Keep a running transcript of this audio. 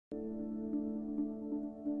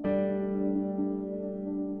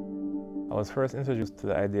was first introduced to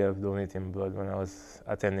the idea of donating blood when I was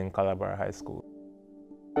attending Calabar High School.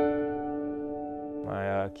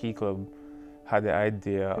 My key club had the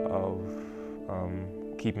idea of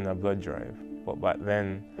keeping a blood drive, but back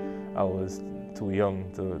then I was too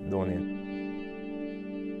young to donate.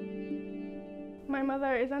 My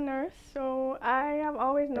mother is a nurse, so I have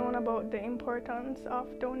always known about the importance of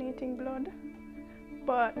donating blood,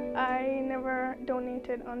 but I never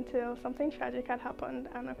donated until something tragic had happened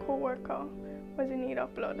and a co-worker was in need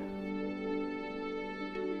of blood.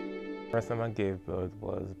 First time I gave blood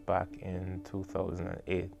was back in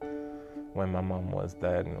 2008 when my mom was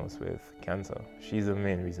diagnosed with cancer. She's the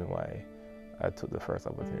main reason why I took the first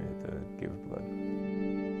opportunity to give blood.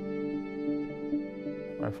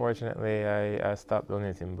 Unfortunately, I stopped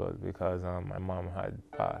donating blood because my mom had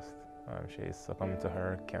passed. She succumbed to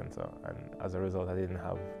her cancer, and as a result I didn't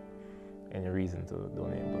have any reason to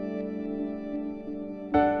donate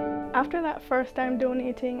blood. After that first time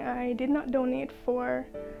donating, I did not donate for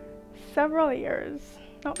several years.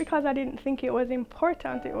 Not because I didn't think it was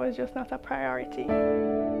important, it was just not a priority. I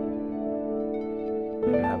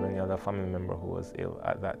didn't have any other family member who was ill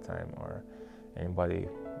at that time, or anybody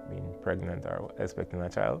being pregnant or expecting a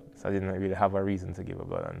child, so I didn't really have a reason to give a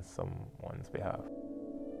blood on someone's behalf.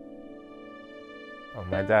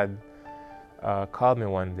 My dad called me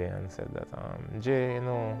one day and said that, Jay, you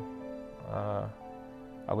know,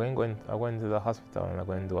 I'm going to the hospital and I'm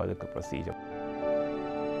going to do a little procedure.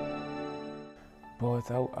 But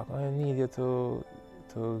I'm going to need you to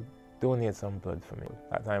donate some blood for me.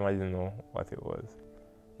 At that time I didn't know what it was.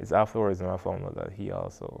 It's afterwards when I found out that he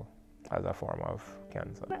also has a form of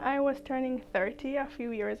cancer. I was turning 30 a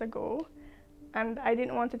few years ago, and I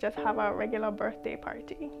didn't want to just have a regular birthday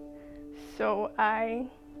party. So I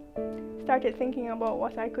started thinking about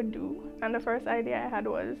what I could do, and the first idea I had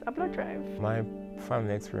was a blood drive. My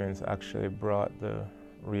family experience actually brought the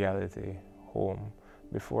reality home.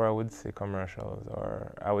 Before I would see commercials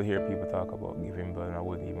or I would hear people talk about giving blood and I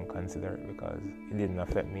wouldn't even consider it because it didn't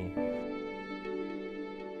affect me.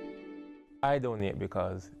 I donate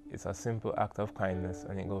because it's a simple act of kindness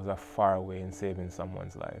and it goes a far way in saving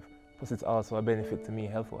someone's life. Plus it's also a benefit to me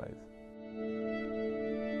health-wise.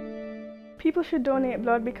 People should donate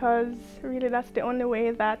blood because really that's the only way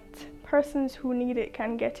that persons who need it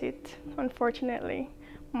can get it. Unfortunately,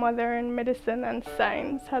 modern medicine and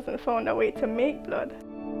science hasn't found a way to make blood.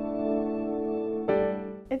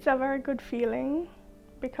 It's a very good feeling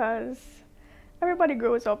because everybody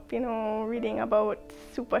grows up, you know, reading about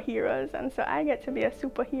superheroes, and so I get to be a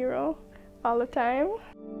superhero all the time.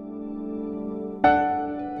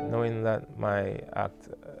 Knowing that my act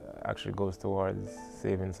actually goes towards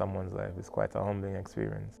saving someone's life is quite a humbling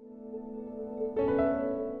experience.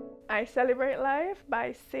 I celebrate life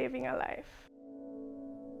by saving a life.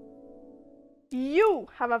 You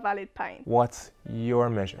have a valid pint. What's your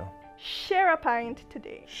measure? Share a pint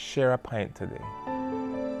today. Share a pint today.